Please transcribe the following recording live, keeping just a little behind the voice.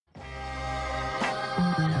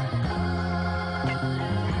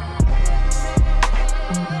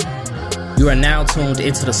You are now tuned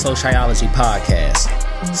into the Sociology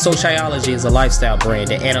Podcast. Sociology is a lifestyle brand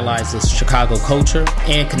that analyzes Chicago culture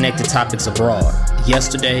and connected topics abroad,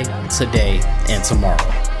 yesterday, today, and tomorrow.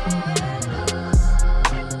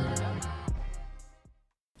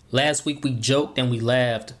 Last week we joked and we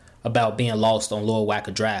laughed about being lost on Lower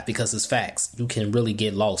Wacker Drive because it's facts. You can really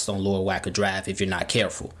get lost on Lower Wacker Drive if you're not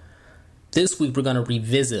careful. This week we're going to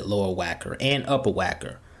revisit Lower Wacker and Upper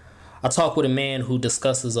Wacker. I talk with a man who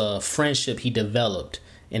discusses a friendship he developed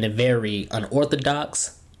in a very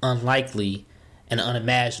unorthodox, unlikely, and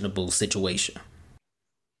unimaginable situation.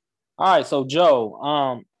 All right, so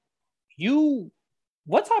Joe,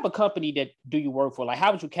 what type of company do you work for? Like,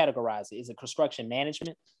 how would you categorize it? Is it construction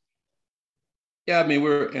management? Yeah, I mean,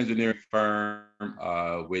 we're an engineering firm,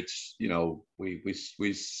 which,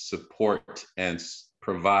 we support and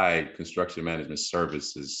provide construction management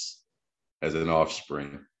services as an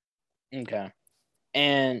offspring. Okay.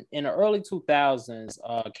 And in the early 2000s,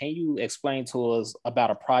 can you explain to us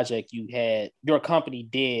about a project your company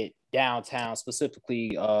did downtown, specifically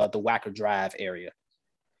the Wacker Drive area?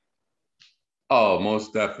 Oh,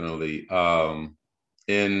 most definitely.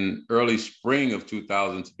 In early spring of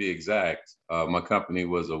 2000, to be exact, my company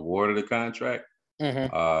was awarded a contract,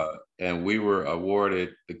 and we were awarded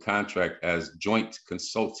the contract as joint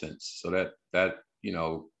consultants. So that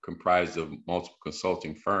comprised of multiple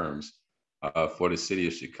consulting firms for the city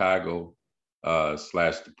of Chicago /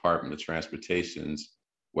 Department of Transportation's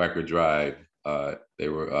Wacker Drive. They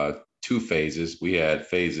were two phases. We had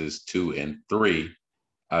phases 2 and 3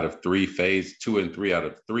 out of 3 phases, 2 and 3 out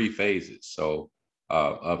of 3 phases. So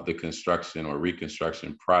of the construction or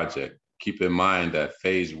reconstruction project. Keep in mind that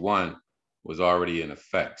phase 1 was already in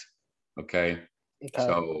effect. Okay.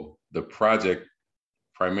 So the project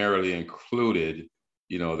primarily included,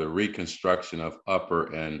 the reconstruction of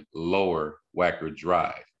Upper and Lower Wacker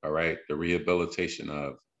Drive. All right. The rehabilitation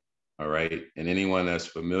of. All right. And anyone that's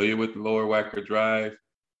familiar with Lower Wacker Drive,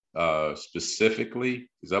 specifically,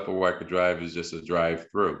 because Upper Wacker Drive is just a drive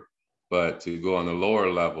through. But to go on the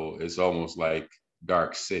lower level, it's almost like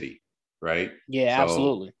Dark City, right? Yeah, so,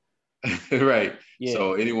 absolutely. Right. Yeah.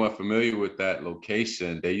 So anyone familiar with that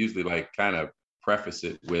location, they usually kind of preface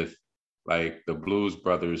it with like the Blues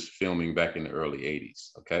Brothers filming back in the early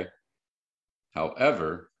 80s. Okay.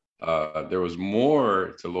 However, there was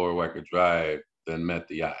more to Lower Wacker Drive than met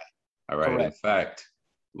the eye. All right. Correct. In fact,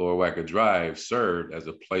 Lower Wacker Drive served as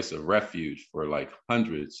a place of refuge for like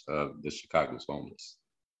hundreds of the Chicago's homeless.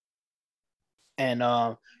 And,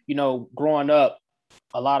 growing up,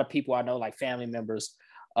 a lot of people I know, like family members,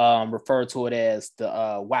 refer to it as the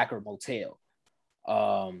Wacker Motel.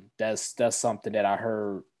 That's something that I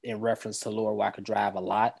heard in reference to Lower Wacker Drive a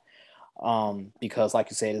lot, because, like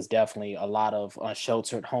you said, there's definitely a lot of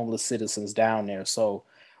unsheltered homeless citizens down there. So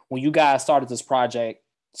when you guys started this project,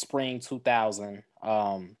 spring 2000,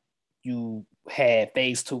 you had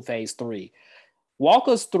phase 2, phase 3. Walk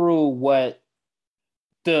us through what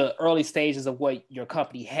the early stages of what your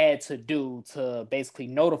company had to do to basically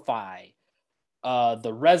notify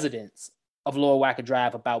the residents of Lower Wacker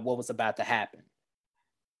Drive about what was about to happen.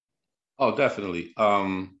 Oh, definitely.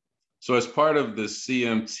 So as part of the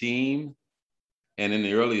CM team and in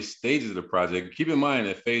the early stages of the project, keep in mind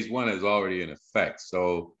that phase 1 is already in effect.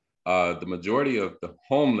 So the majority of the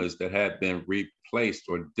homeless that had been replaced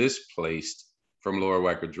or displaced from Lower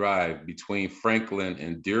Wacker Drive between Franklin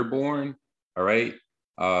and Dearborn, all right?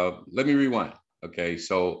 Let me rewind. Okay,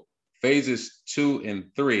 so phases 2 and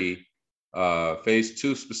 3, phase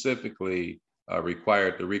 2 specifically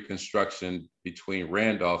required the reconstruction between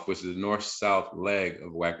Randolph, which is the north-south leg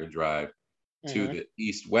of Wacker Drive, to the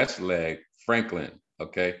east-west leg, Franklin.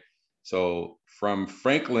 Okay, so from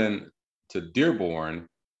Franklin to Dearborn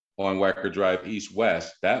on Wacker Drive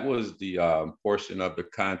east-west, that was the portion of the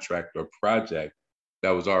contract or project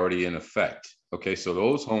that was already in effect. Okay, so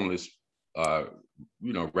those homeless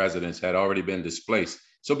residents had already been displaced.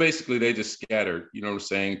 So basically they just scattered,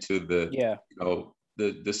 to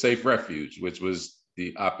the safe refuge, which was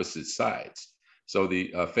the opposite sides. So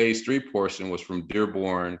the phase 3 portion was from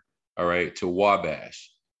Dearborn, all right, to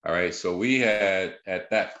Wabash. All right. So we had at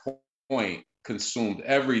that point consumed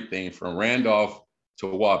everything from Randolph to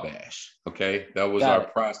Wabash. Okay. That was our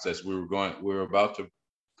process. We were about to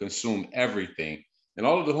consume everything. And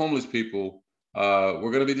all of the homeless people were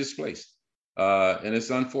going to be displaced. And it's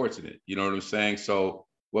unfortunate, you know what I'm saying? So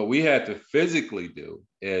what we had to physically do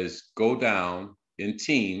is go down in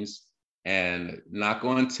teams and knock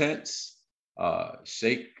on tents,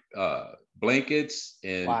 shake blankets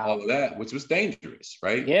and all of that, which was dangerous,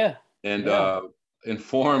 right? Yeah. And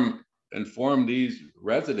inform these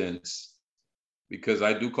residents because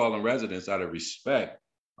I do call them residents out of respect,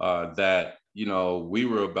 that, we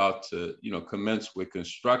were about to, commence with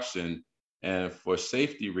construction, and for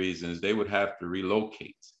safety reasons, they would have to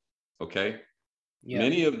relocate. Okay. Yeah.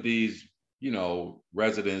 Many of these,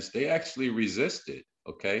 residents, they actually resisted.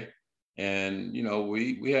 Okay. And,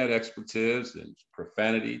 we had expletives and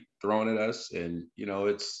profanity thrown at us. And,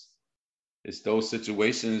 it's those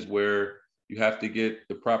situations where you have to get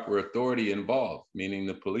the proper authority involved, meaning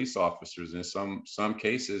the police officers. In some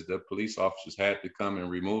cases, the police officers had to come and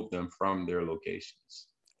remove them from their locations.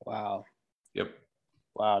 Wow. Yep.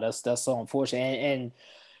 Wow, that's so unfortunate. And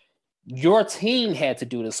your team had to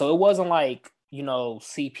do this, so it wasn't like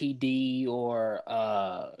CPD or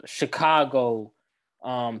Chicago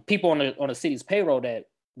people on the city's payroll that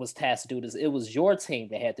was tasked to do this. It was your team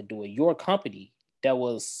that had to do it. Your company that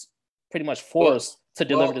was pretty much forced to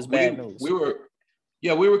deliver this bad news. We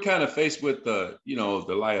were kind of faced with the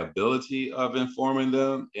liability of informing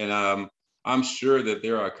them, and I'm sure that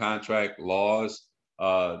there are contract laws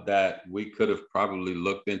that we could have probably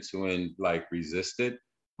looked into and resisted,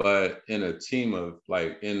 but in a team of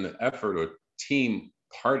in the effort or team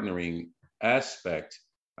partnering aspect,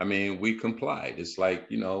 I mean, we complied. It's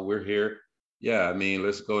we're here. Yeah, I mean,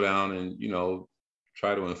 let's go down and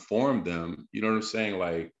try to inform them. You know what I'm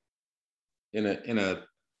saying? In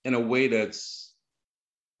a way that's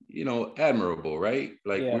admirable, right?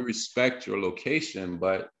 We respect your location,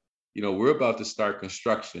 but we're about to start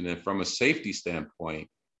construction, and from a safety standpoint,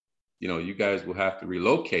 you guys will have to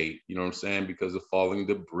relocate, you know what I'm saying, because of falling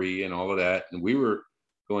debris and all of that. And we were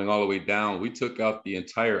going all the way down. We took out the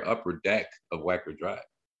entire upper deck of Wacker Drive.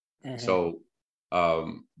 Mm-hmm. So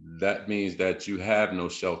that means that you have no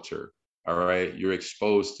shelter. All right. You're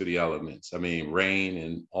exposed to the elements. I mean, rain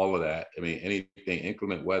and all of that. I mean, anything,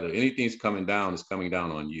 inclement weather, anything's coming down is coming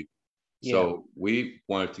down on you. Yeah. So we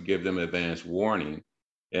wanted to give them advance warning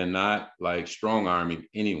and not strong arming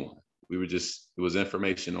anyone. We were it was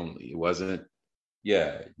information only. It wasn't,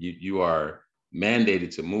 you are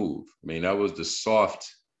mandated to move. I mean, that was the soft,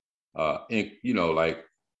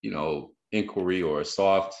 inquiry or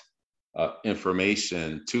soft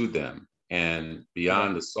information to them. And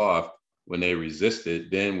beyond the soft, when they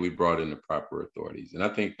resisted, then we brought in the proper authorities. And I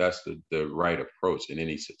think that's the right approach in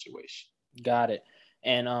any situation. Got it.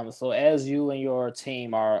 And so as you and your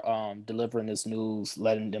team are delivering this news,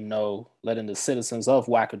 letting the citizens of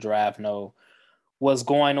Wacker Drive know what's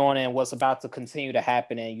going on and what's about to continue to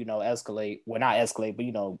happen and, escalate, well, not escalate, but,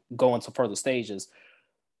 go into further stages,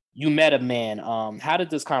 you met a man. How did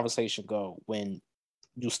this conversation go when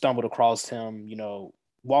you stumbled across him?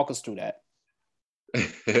 Walk us through that.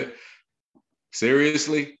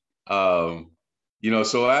 Seriously?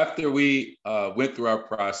 So after we went through our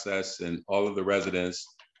process and all of the residents,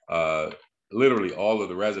 literally all of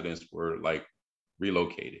the residents were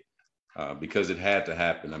relocated because it had to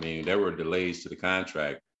happen. I mean, there were delays to the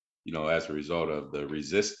contract, as a result of the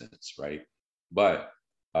resistance, right? But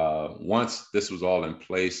once this was all in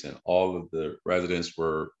place and all of the residents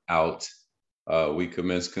were out, we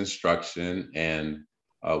commenced construction, and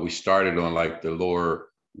we started on the lower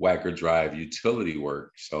Wacker Drive utility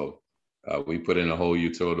work. So we put in a whole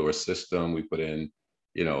utility system. We put in,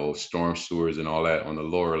 storm sewers and all that on the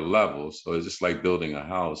lower level. So it's just like building a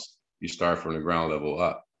house. You start from the ground level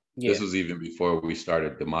up. Yeah. This was even before we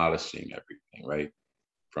started demolishing everything, right?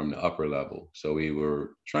 From the upper level. So we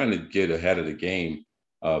were trying to get ahead of the game,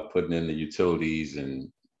 putting in the utilities and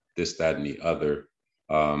this, that, and the other.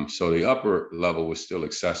 So the upper level was still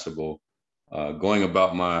accessible. Going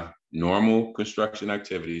about my normal construction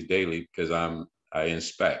activities daily, because I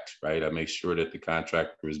inspect, right? I make sure that the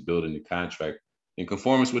contractor is building the contract in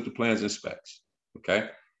conformance with the plans and specs. Okay.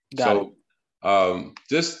 Got it.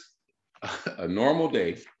 Just a normal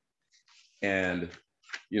day. And,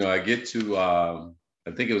 I get to, I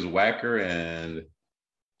think it was Wacker and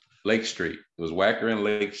Lake Street. It was Wacker and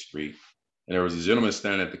Lake Street. And there was a gentleman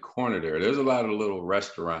standing at the corner there. There's a lot of little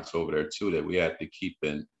restaurants over there too that we had to keep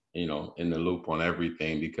in the loop on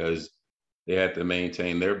everything, because they had to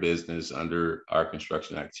maintain their business under our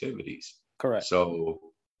construction activities. Correct. So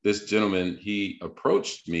this gentleman, he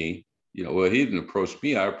approached me, he didn't approach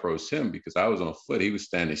me, I approached him because I was on foot. He was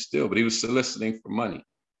standing still, but he was soliciting for money.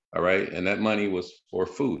 All right. And that money was for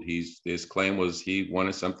food. His claim was he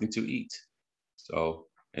wanted something to eat. So,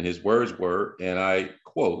 and his words were, and I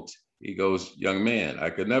quote, he goes, "Young man," I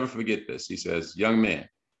could never forget this. He says, "Young man,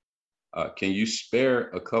 can you spare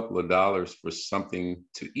a couple of dollars for something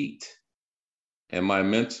to eat?" And my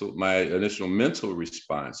initial mental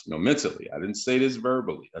response, mentally, I didn't say this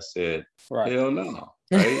verbally. I said, right. Hell no,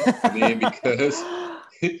 right? I mean, because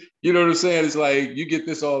You know what I'm saying? It's like you get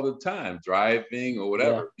this all the time, driving or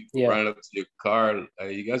whatever. People running up to your car,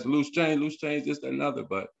 hey, you guys loose change, this, that, another.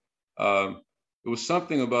 But it was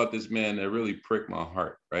something about this man that really pricked my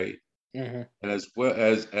heart, right? Mm-hmm. And as well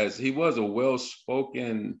as he was a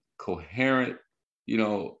well-spoken, coherent,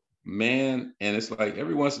 man. And it's like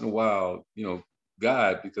every once in a while,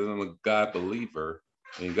 God, because I'm a God believer,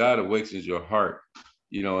 and God awakens your heart,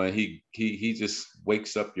 and he just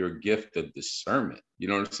wakes up your gift of discernment. You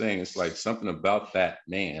know what I'm saying? It's like something about that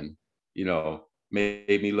man,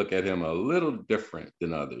 made me look at him a little different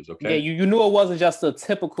than others. Okay. Yeah, you knew it wasn't just a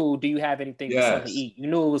typical, do you have anything for something to eat? You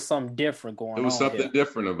knew it was something different going on. It was something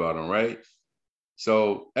different about him, right?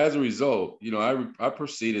 So as a result, I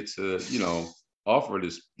proceeded to, offer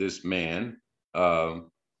this man a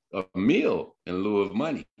meal in lieu of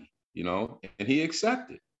money, and he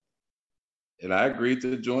accepted. And I agreed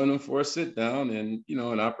to join him for a sit down and,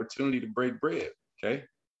 an opportunity to break bread. Okay.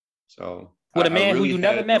 So with a man who you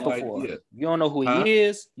never met before. Idea. You don't know who he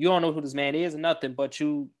is. You don't know who this man is, nothing, but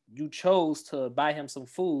you chose to buy him some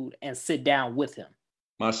food and sit down with him.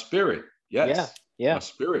 My spirit. Yes. Yeah. My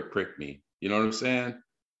spirit pricked me. You know what I'm saying?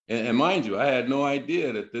 And mind you, I had no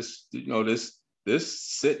idea that this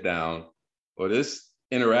sit down or this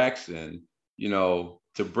interaction,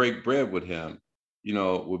 to break bread with him,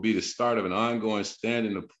 would be the start of an ongoing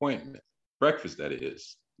standing appointment, breakfast that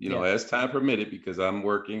is, as time permitted, because I'm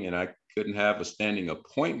working and I couldn't have a standing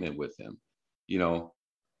appointment with him,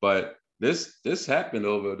 but this happened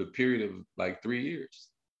over the period of like 3 years.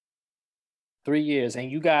 3 years,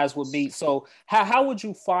 and you guys would meet. So how would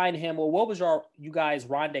you find him, or what was you guys'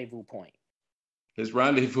 rendezvous point? His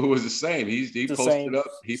rendezvous was the same. He posted up.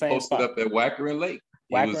 He posted up at Wacker Lake.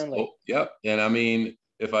 Lake. Yep. And I mean,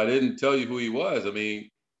 if I didn't tell you who he was, I mean,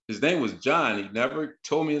 his name was John. He never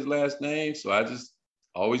told me his last name, so I just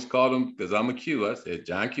always called him, because I'm a Q. I said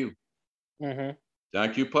John Q. Mm-hmm.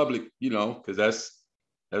 John Q Public, because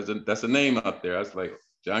that's a name out there. I was like,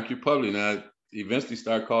 John Q Public. And I eventually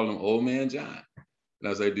started calling him Old Man John. And I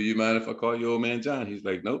was like, do you mind if I call you Old Man John? He's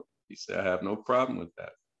like, nope. He said, I have no problem with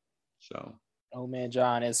that. So Old Man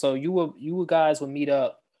John. And so you guys would meet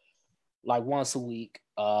up like once a week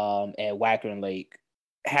at Wacker Lake,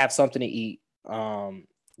 have something to eat.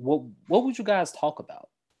 What would you guys talk about?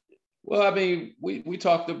 Well, I mean, we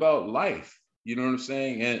talked about life, you know what I'm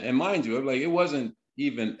saying? And mind you, like, it wasn't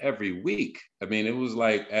even every week. I mean, it was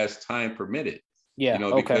like as time permitted. Yeah.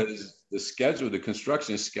 Because the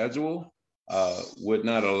construction schedule would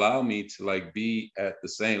not allow me to like be at the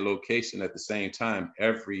same location at the same time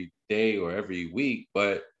every day or every week.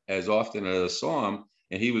 But as often as I saw him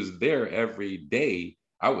and he was there every day,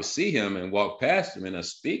 I would see him and walk past him and I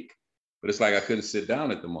speak. But it's like I couldn't sit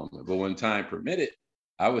down at the moment. But when time permitted,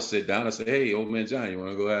 I would sit down and say, hey, Old Man John, you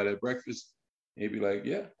want to go out at breakfast? And he'd be like,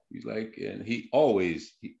 yeah. He's like, and he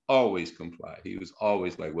always complied. He was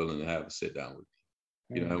always like willing to have a sit down with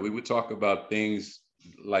me. We would talk about things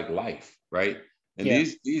like life, right? And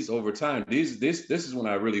these over time, this is when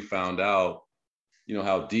I really found out,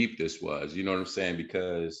 how deep this was. You know what I'm saying?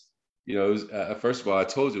 Because, it was, first of all, I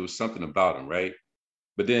told you it was something about him, right?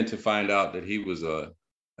 But then to find out that he was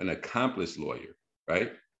an accomplished lawyer,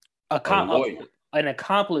 right? An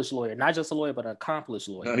accomplished lawyer, not just a lawyer, but an accomplished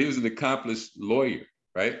lawyer. No, he was an accomplished lawyer,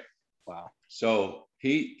 right? Wow. So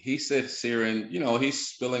he sits here and, he's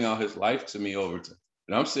spilling out his life to me over time.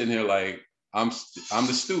 And I'm sitting here like, I'm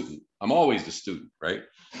the student. I'm always the student, right?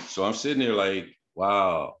 So I'm sitting there like,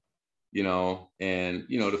 wow, and,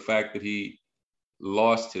 the fact that he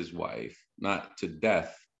lost his wife, not to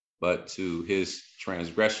death, but to his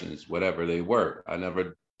transgressions, whatever they were. I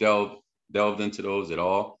never delved into those at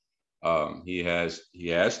all. He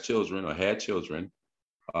has children or had children.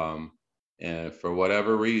 And for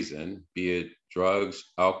whatever reason, be it drugs,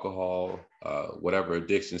 alcohol, whatever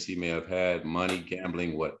addictions he may have had, money,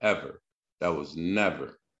 gambling, whatever, that was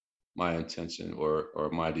never my intention or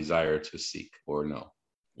my desire to seek or know.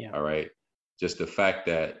 Yeah. All right. Just the fact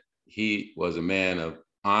that he was a man of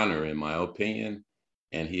honor, in my opinion,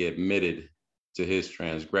 and he admitted to his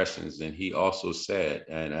transgressions. And he also said,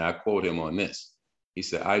 and I quote him on this, he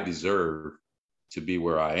said, I deserve to be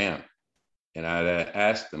where I am. And I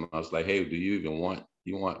asked him, I was like, hey, do you even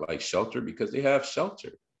want like shelter? Because they have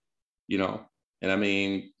shelter, And I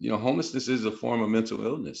mean, homelessness is a form of mental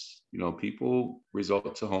illness. People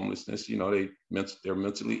resort to homelessness, they're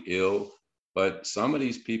mentally ill, but some of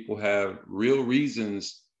these people have real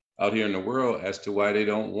reasons out here in the world as to why they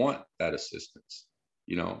don't want that assistance.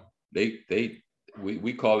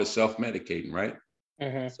 We call it self-medicating, right?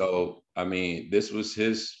 Mm-hmm. So, I mean, this was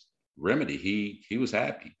his remedy. He was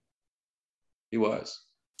happy. He was.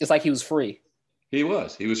 It's like he was free. He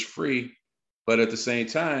was free, but at the same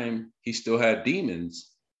time, he still had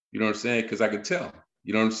demons. You know what I'm saying? Because I could tell.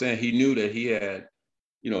 You know what I'm saying? He knew that he had,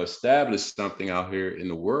 established something out here in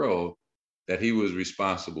the world that he was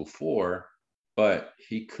responsible for, but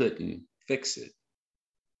he couldn't fix it.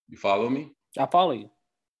 You follow me? I follow you.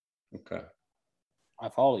 Okay. I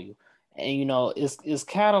follow you. And it's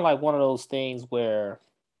kind of like one of those things where,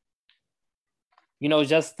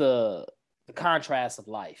 just the contrast of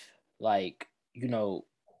life. Like,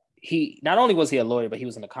 he not only was he a lawyer, but he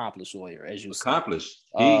was an accomplished lawyer, as you said.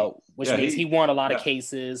 Which means he won a lot of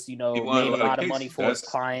cases, made a lot of money for his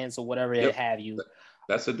clients or whatever have you.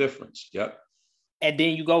 That's a difference. Yep. And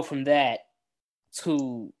then you go from that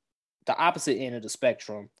to the opposite end of the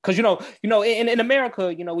spectrum. Because, in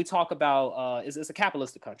America, we talk about it's a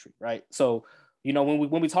capitalistic country, right? So,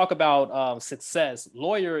 when we talk about success,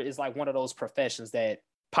 lawyer is like one of those professions that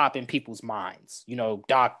pop in people's minds,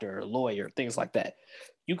 doctor, lawyer, things like that.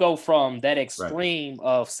 You go from that extreme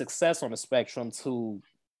of success on the spectrum to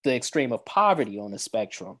the extreme of poverty on the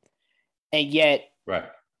spectrum. And yet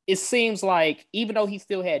it seems like even though he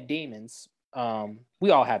still had demons,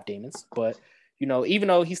 we all have demons, but even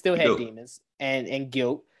though he still had demons and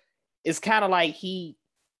guilt, it's kind of like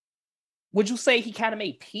would you say he kind of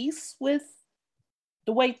made peace with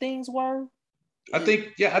the way things were? I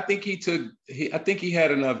think he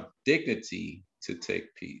had enough dignity to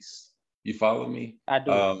take peace. You follow me? I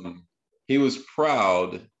do. He was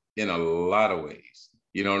proud in a lot of ways.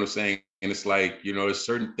 You know what I'm saying? And it's like, there's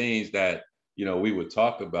certain things that, we would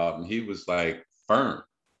talk about, and he was like firm.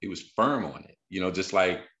 He was firm on it. Just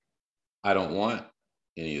like, I don't want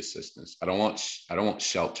any assistance. I don't want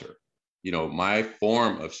shelter. My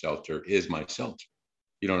form of shelter is my shelter.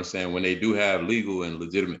 You know what I'm saying? When they do have legal and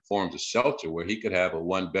legitimate forms of shelter where he could have a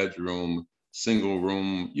 1-bedroom, single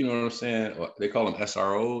room, you know what I'm saying? Or they call them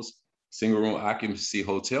SROs, single room occupancy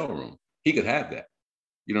hotel room. He could have that.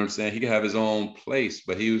 You know what I'm saying? He could have his own place,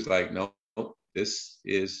 but he was like, no, this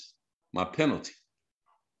is my penalty.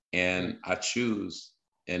 And I choose.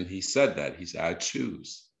 And he said that. He said, I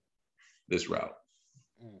choose this route.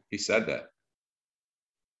 He said that.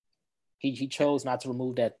 He chose not to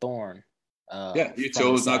remove that thorn. He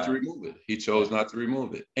chose not to remove it. He chose not to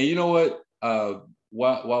remove it. And you know what? While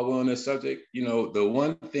we're on this subject, the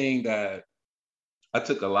one thing that I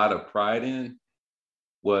took a lot of pride in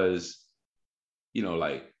was,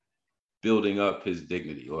 like building up his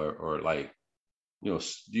dignity, or like,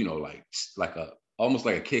 like almost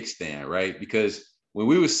like a kickstand, right? Because when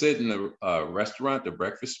we were sitting in the restaurant, the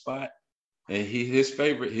breakfast spot, and his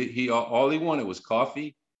favorite, he all he wanted was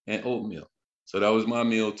coffee and oatmeal. So that was my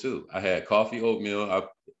meal too. I had coffee, oatmeal. I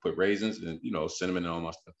put raisins and cinnamon and all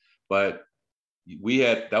my stuff. But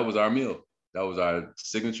that was our meal. That was our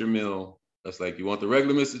signature meal. That's like, you want the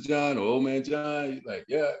regular Mr. John or Old Man John? He's like,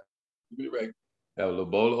 yeah, give me the regular. Have a little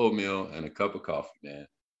bowl of oatmeal and a cup of coffee, man.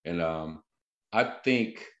 And I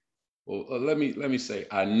think, let me say,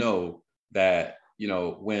 I know that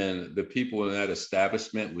when the people in that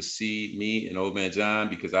establishment would see me and Old Man John,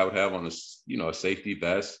 because I would have on a safety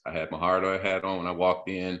vest. I had my hard hat on when I walked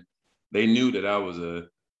in. They knew that I was a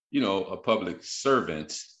public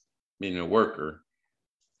servant, meaning a worker,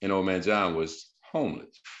 and Old Man John was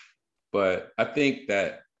homeless. But I think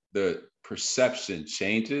that the perception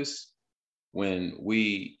changes when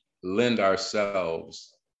we lend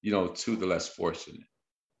ourselves, to the less fortunate,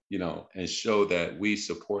 and show that we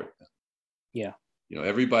support them. Yeah.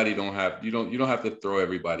 Everybody don't have to throw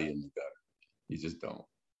everybody in the gutter. You just don't.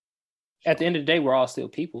 At the end of the day, we're all still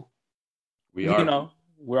people. We are.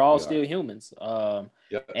 We're all still humans.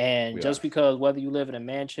 And just because whether you live in a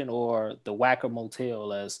mansion or the Wacker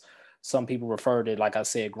Motel, as some people refer to it, like I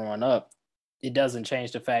said, growing up, it doesn't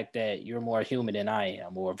change the fact that you're more human than I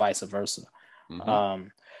am, or vice versa. Mm-hmm.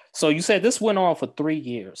 So you said this went on for 3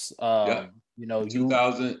 years.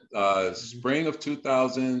 2000, spring of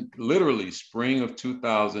 2000, literally spring of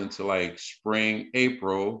 2000 to like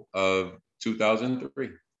April of 2003.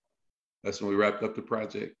 That's when we wrapped up the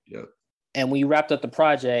project. Yep. And when you wrapped up the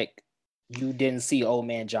project, you didn't see Old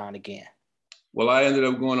Man John again. Well, I ended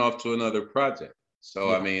up going off to another project.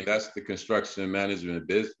 So, I mean, that's the construction management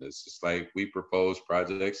business. It's like we propose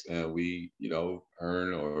projects and we,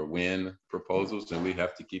 earn or win proposals, and we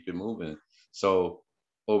have to keep it moving. So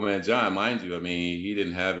Old Man John, mind you, I mean, he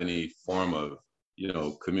didn't have any form of,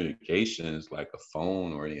 communications like a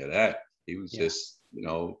phone or any of that. He was just,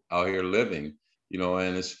 out here living,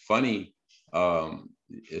 and it's funny.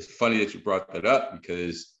 It's funny that you brought that up,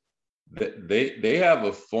 because they have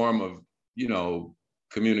a form of,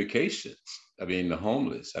 communications. I mean, the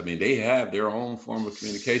homeless, they have their own form of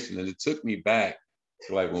communication. And it took me back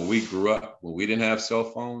So like when we grew up, when we didn't have cell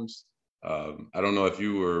phones, I don't know if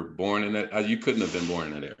you were born in that. You couldn't have been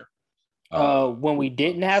born in that era. When we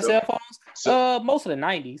didn't have cell phones, most of the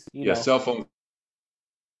 90s, you know. Cell phones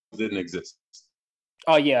didn't exist.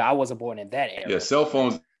 Oh yeah, I wasn't born in that era. Yeah, cell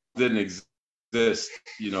phones didn't exist,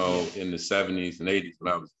 you know, in the 70s and 80s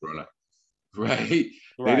when I was growing up. Right?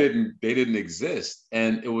 They didn't exist.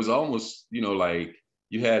 And it was almost, you know, like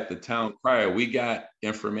you had the town crier. We got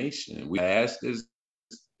information. We asked as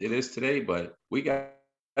it is today, but we got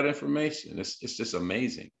that information. It's just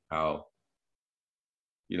amazing how,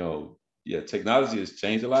 you know, technology has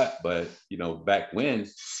changed a lot, but you know, back when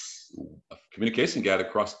communication got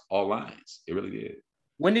across all lines. It really did.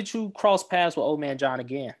 When did you cross paths with Old Man John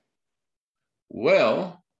again?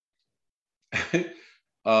 Well,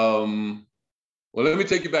 well, let me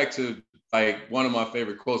take you back to like one of my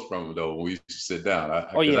favorite quotes from him though, when we used to sit down.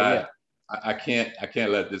 I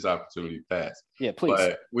can't let this opportunity pass. Yeah, please.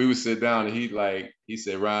 But we would sit down and he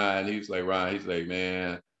said, Ryan, he's like,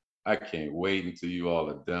 man, I can't wait until you all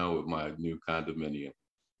are done with my new condominium,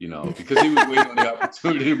 you know, because he was waiting on the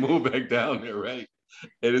opportunity to move back down there, right?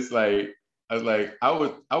 And it's like, I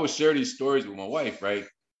would share these stories with my wife, right?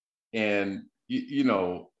 And you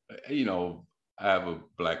know, I have a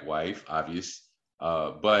Black wife, obvious,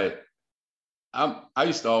 but I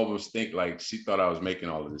used to always think like she thought I was making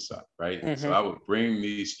all of this up, right? Mm-hmm. So I would bring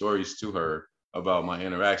these stories to her about my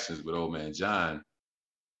interactions with Old Man John.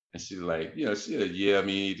 And she's like, you know, she'd yeah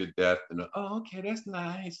me to death. And oh, okay, that's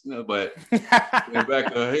nice. You know, but in the back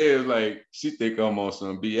of her head, like she think I'm on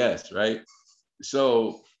some BS, right?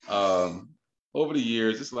 So over the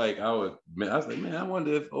years, it's like I was like, man, I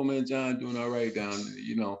wonder if Old Man John doing all right down there,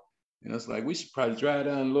 you know. And it's like, we should probably drive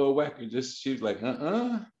down Little Wacker. She was like,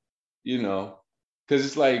 you know, because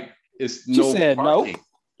it's like, it's she no said parking.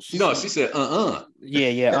 No. She said,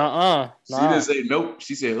 Yeah, She didn't say nope.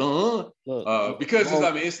 She said, because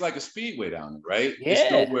it's like a speedway down there, right? Yeah.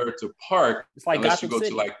 It's nowhere to park it's like unless you go City.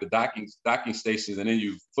 to like the docking stations and then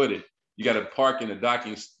you foot it. You got to park in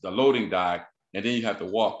the loading dock, and then you have to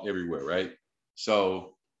walk everywhere, right?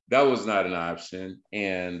 So that was not an option.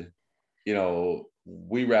 And, you know,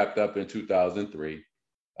 we wrapped up in 2003.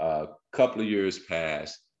 A couple of years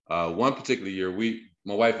passed. One particular year,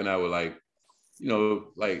 my wife and I were like, you know,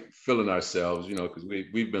 like feeling ourselves, you know, because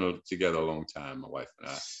we've been together a long time, my wife and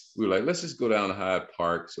I. We were like, let's just go down to Hyde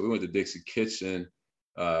Park. So we went to Dixie Kitchen.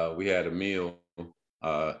 We had a meal,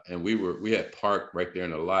 and we had parked right there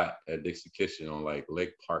in the lot at Dixie Kitchen on like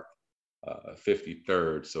Lake Park,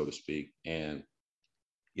 53rd, so to speak. And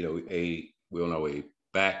you know, we on our way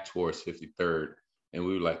back towards 53rd, and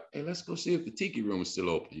we were like, hey, let's go see if the Tiki Room is still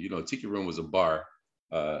open. You know, Tiki Room was a bar,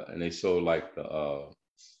 and they sold like the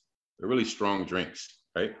really strong drinks,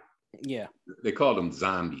 right? Yeah. They called them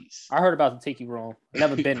zombies. I heard about the Tiki Room.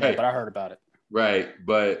 Never been there, but I heard about it. Right.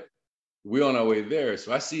 But we're on our way there.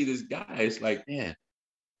 So I see this guy. It's like, man,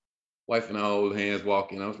 wife and I hold hands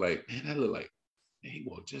walking. I was like, man, that look like, man, he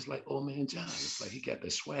walked just like Old Man John. It's like he got the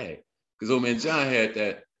swag. Because Old Man John had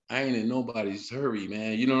that, I ain't in nobody's hurry,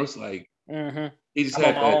 man. You know, it's like, he just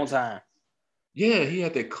had on my own time. Yeah, he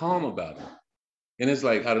had that calm about him. And it's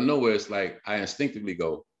like, out of nowhere, it's like, I instinctively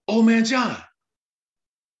go, Old Man John.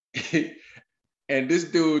 And this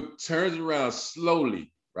dude turns around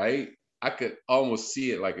slowly, right? I could almost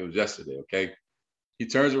see it like it was yesterday, okay? He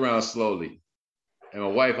turns around slowly. And my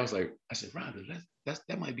wife, I said, Rhonda,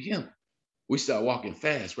 that might be him. We start walking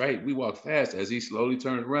fast, right? We walk fast as he slowly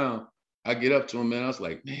turns around. I get up to him, and I was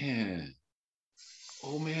like, man,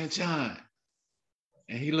 Old Man John.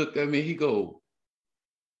 And he looked at me, he go,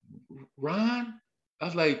 Ron? I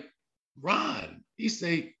was like, Ron. He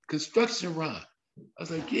say, Construction Ron. I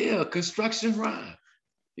was like, yeah, Construction Ron.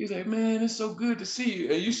 He's like, man, it's so good to see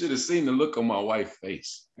you. And you should have seen the look on my wife's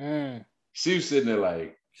face. She was sitting there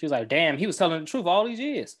like. She was like, damn, he was telling the truth all these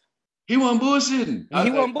years. He wasn't bullshitting.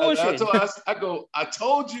 He wasn't bullshitting. I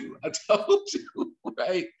told you,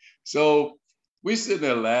 right? So we sitting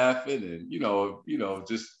there laughing and, you know,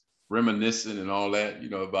 just reminiscing and all that, you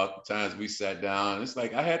know, about the times we sat down. It's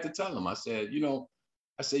like, I had to tell him, I said,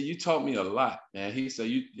 you taught me a lot, man. He said,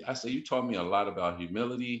 you taught me a lot about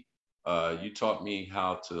humility. You taught me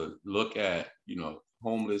how to look at, you know,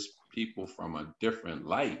 homeless people from a different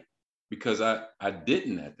light, because I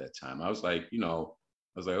didn't at that time. I was like,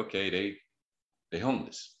 okay, they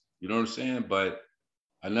homeless. You know what I'm saying? But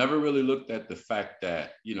I never really looked at the fact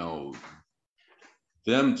that, you know,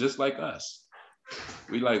 them just like us,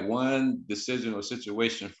 we like one decision or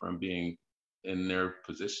situation from being in their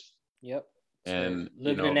position. Yep. And so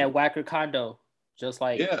living in that Wacker condo, just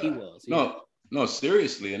like he was. No,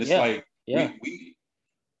 seriously. And it's like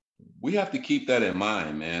we have to keep that in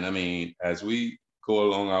mind, man. I mean, as we go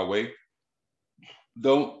along our way,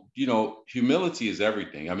 humility is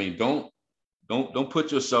everything. I mean, don't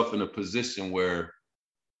put yourself in a position where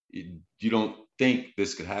you don't think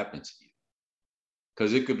this could happen to you,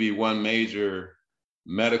 because it could be one major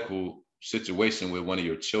medical situation with one of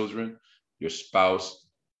your children, your spouse.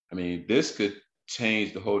 I mean, this could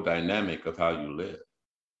change the whole dynamic of how you live.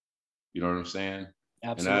 You know what I'm saying?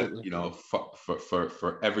 Absolutely. And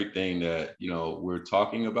for everything that we're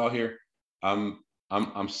talking about here, I'm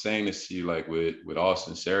saying this to you like with all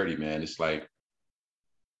sincerity, man. It's like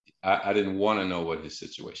I didn't want to know what his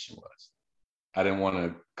situation was. I didn't want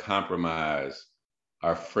to compromise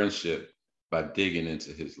our friendship by digging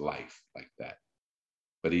into his life like that.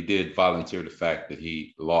 But he did volunteer the fact that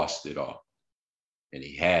he lost it all and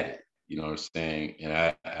he had it. You know what I'm saying?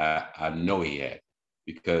 And I know he had it,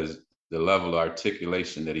 because the level of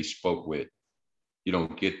articulation that he spoke with, you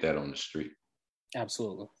don't get that on the street.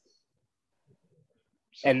 Absolutely.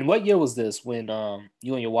 So, and what year was this when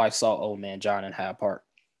you and your wife saw Old Man John in Hyde Park?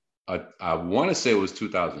 I want to say it was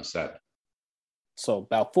 2007. So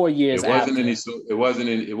about 4 years. It wasn't any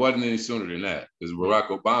sooner than that, because Barack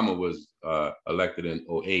Obama was elected in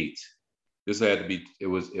 2008. This had to be. It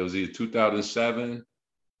was either 2007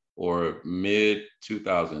 or mid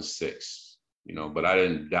 2006. But I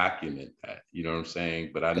didn't document that. You know what I'm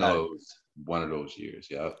saying? But I know it was one of those years.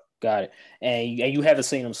 Yeah. Got it. And you haven't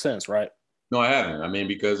seen him since, right? No, I haven't. I mean,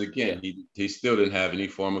 because again, he still didn't have any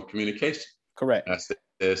form of communication. Correct. And I said,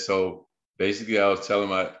 so basically I was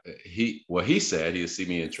telling he said he'd see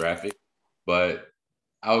me in traffic, but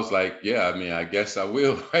I was like, yeah, I mean, I guess I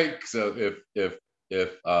will, right? So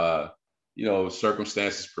if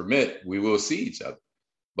circumstances permit, we will see each other.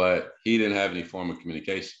 But he didn't have any form of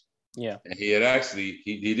communication. Yeah. And he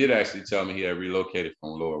did actually tell me he had relocated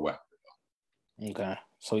from Lower Wacker. Okay.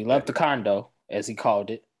 So he left the condo, as he called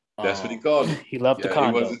it. That's what he called it. He left the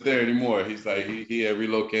condo. He wasn't there anymore. He's like, he had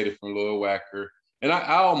relocated from Lower Wacker. And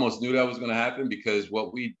I almost knew that was going to happen, because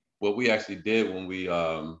what we actually did when we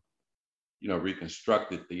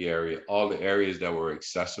reconstructed the area, all the areas that were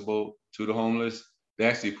accessible to the homeless, they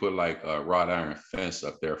actually put like a wrought iron fence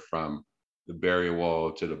up there from the barrier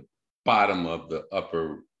wall to the bottom of the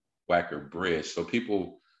upper Wacker Bridge. So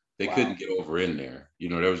people, they couldn't get over in there.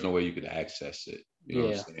 There was no way you could access it. You know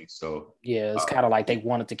what I'm saying? So yeah, it's kind of like they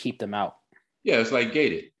wanted to keep them out. Yeah, it's like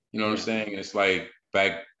gated. You know what I'm saying? It's like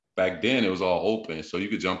back then it was all open, so you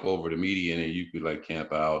could jump over the median and you could like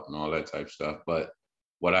camp out and all that type of stuff. But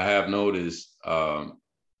what I have noticed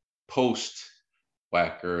post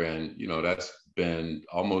Wacker, and that's been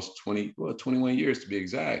almost 21 years to be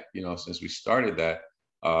exact, since we started that.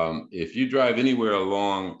 If you drive anywhere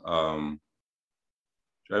along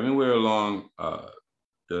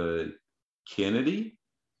the Kennedy,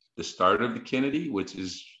 the start of the Kennedy, which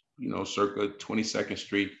is circa 22nd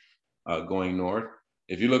Street going north.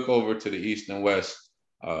 If you look over to the east and west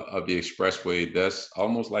of the expressway, that's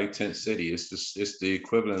almost like Tent City. It's the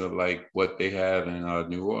equivalent of like what they have in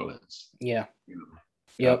New Orleans. Yeah.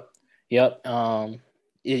 Yep.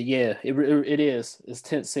 It is. It's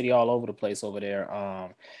Tent City all over the place over there.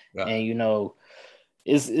 And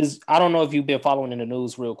is I don't know if you've been following in the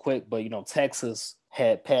news real quick, but Texas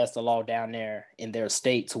had passed a law down there in their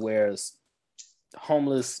state to where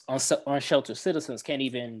homeless, unsheltered citizens can't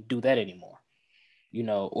even do that anymore.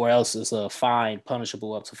 Or else it's a fine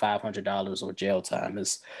punishable up to $500 or jail time.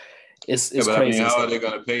 It's crazy. I mean, how are they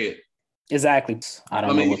going to pay it? Exactly. I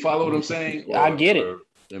don't know. You follow what I'm saying? I get it.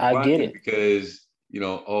 I get it. Because,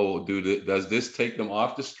 does this take them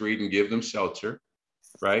off the street and give them shelter?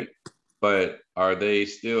 Right. But are they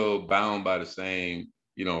still bound by the same,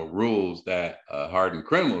 rules that a hardened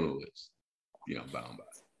criminal is, bound by?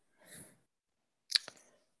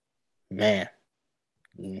 Man.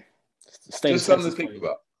 Just something to think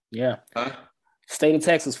about. Yeah. Huh? State of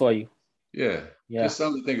Texas for you. Yeah. Just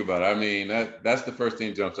something to think about. I mean, that's the first thing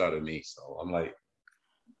that jumps out at me. So I'm like,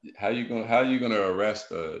 how you gonna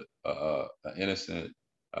arrest an innocent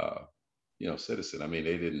citizen? I mean,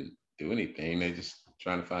 they didn't do anything. They just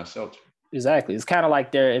trying to find shelter. Exactly. It's kind of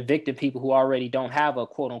like they're evicting people who already don't have a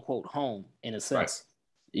quote unquote home in a sense.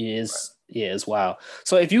 Right. It's wild.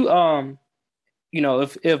 So if you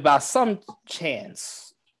if by some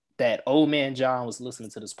chance that Old Man John was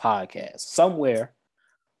listening to this podcast somewhere,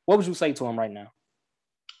 what would you say to him right now?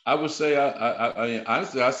 I would say, I mean,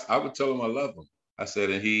 honestly, I would tell him I love him. I said,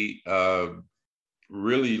 and he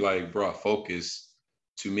really like brought focus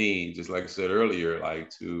to me, just like I said earlier,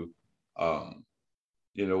 like to,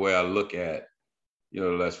 the way I look at, the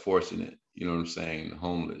less fortunate, you know what I'm saying, the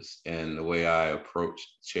homeless, and the way I approach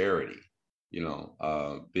charity.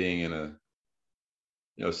 being in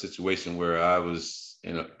a situation where I was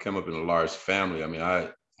come up in a large family. I mean,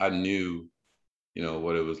 I knew,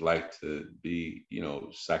 what it was like to be,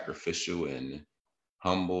 sacrificial and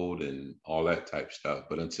humbled and all that type stuff.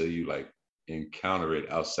 But until you like encounter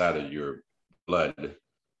it outside of your blood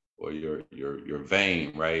or your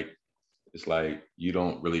vein, right? It's like you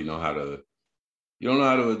don't know how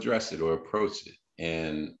to address it or approach it.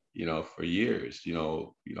 And for years,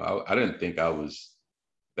 I didn't think I was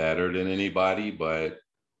better than anybody, but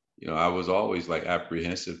I was always like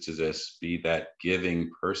apprehensive to just be that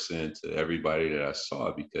giving person to everybody that I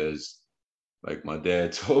saw, because like my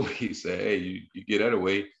dad told me, he said, hey, you get that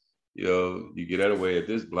away, you get that away at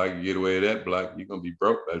this block, you get away at that block, you're going to be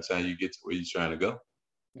broke by the time you get to where you're trying to go.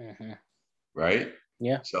 Mm-hmm. Right?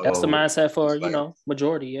 Yeah. So that's the mindset for,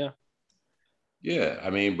 majority. Yeah. Yeah.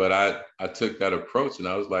 I mean, but I took that approach and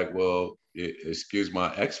I was like, well, excuse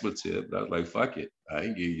my expletive, but I was like, fuck it. I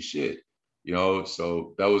ain't give you shit.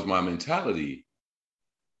 So that was my mentality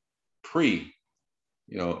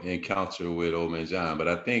encounter with Old Man John. But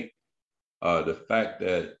I think the fact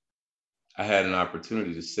that I had an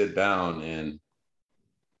opportunity to sit down and,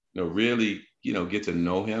 really, get to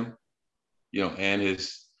know him, and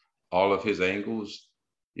all of his angles,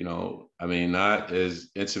 I mean, not as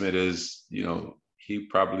intimate as, he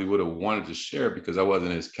probably would have wanted to share, because I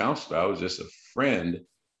wasn't his counselor. I was just a friend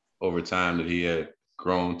over time that he had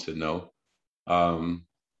grown to know.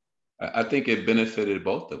 I think it benefited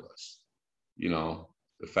both of us,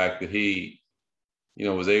 the fact that he,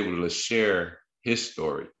 was able to share his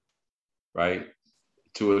story, right,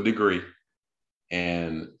 to a degree,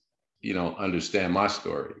 and, understand my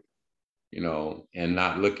story, and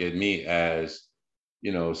not look at me as,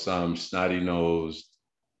 some snotty-nosed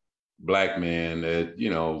Black man that,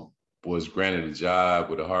 was granted a job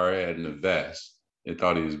with a hard hat and a vest and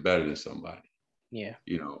thought he was better than somebody. Yeah.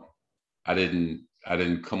 I didn't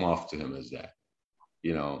come off to him as that,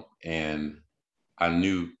 and I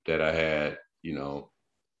knew that I had,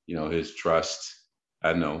 his trust,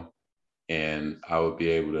 I know, and I would be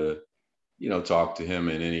able to, talk to him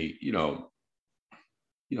in any,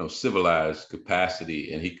 civilized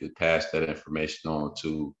capacity, and he could pass that information on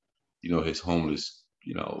to, his homeless,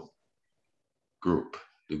 group,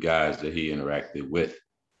 the guys that he interacted with.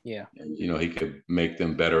 Yeah. And, he could make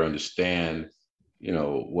them better understand,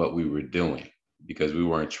 what we were doing, because we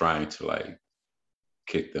weren't trying to like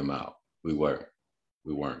kick them out. We weren't.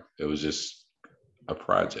 It was just a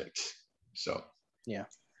project. So yeah,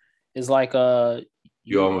 it's like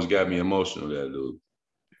you almost got me emotional there, dude.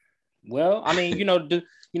 Well, I mean, you're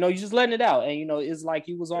just letting it out, and it's like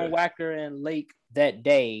you was on Wacker and Lake that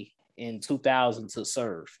day in 2000 to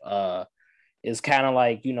serve. It's kind of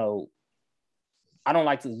like I don't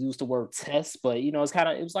like to use the word test, but it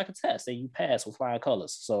was like a test, and you pass with flying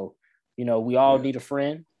colors. So we all need a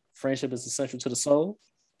friend. Friendship is essential to the soul,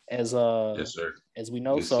 as yes, sir. As we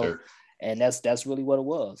know. Yes, so, sir. And that's really what it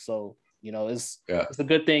was. So it's a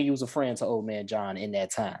good thing you was a friend to Old Man John in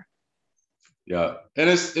that time. Yeah, and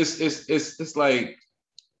it's like,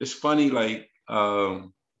 it's funny. Like I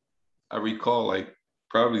recall like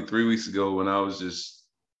probably 3 weeks ago when I was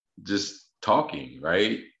just talking,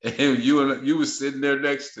 right? And you were sitting there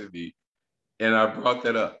next to me, and I brought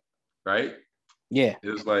that up, right? Yeah. It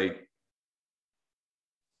was like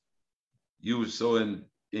you were so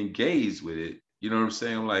engaged with it. You know what I'm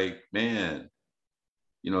saying? Like, man,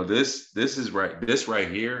 this is right. This right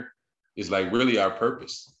here is like really our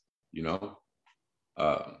purpose,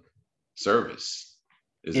 service.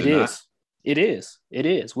 It is. It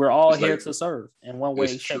is. We're all here to serve in one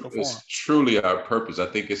way, shape, or form. It's truly our purpose. I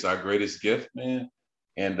think it's our greatest gift, man.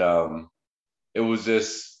 And it was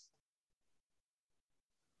just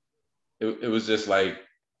like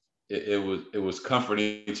it was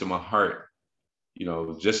comforting to my heart,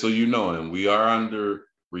 just so you know. And we are under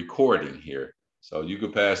recording here, so you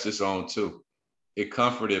can pass this on too. It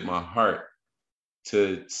comforted my heart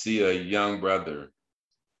to see a young brother,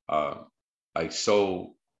 like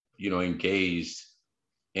so, engaged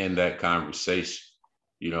in that conversation,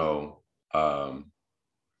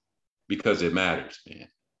 because it matters, man.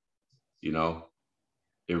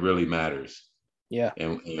 It really matters. Yeah.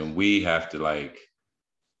 And we have to like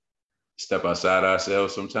step outside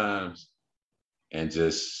ourselves sometimes and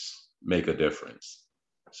just make a difference.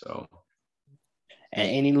 So.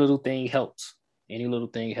 And any little thing helps.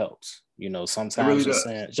 Sometimes really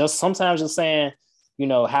sometimes just saying,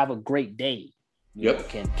 have a great day.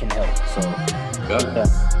 Can help. So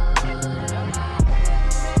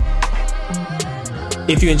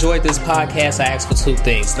If you enjoyed this podcast, I ask for two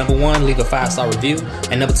things. Number one, leave a 5-star review.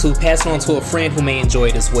 And number two, pass it on to a friend who may enjoy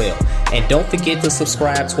it as well. And don't forget to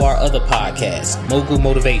subscribe to our other podcast, Mogul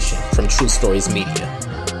Motivation from True Stories Media.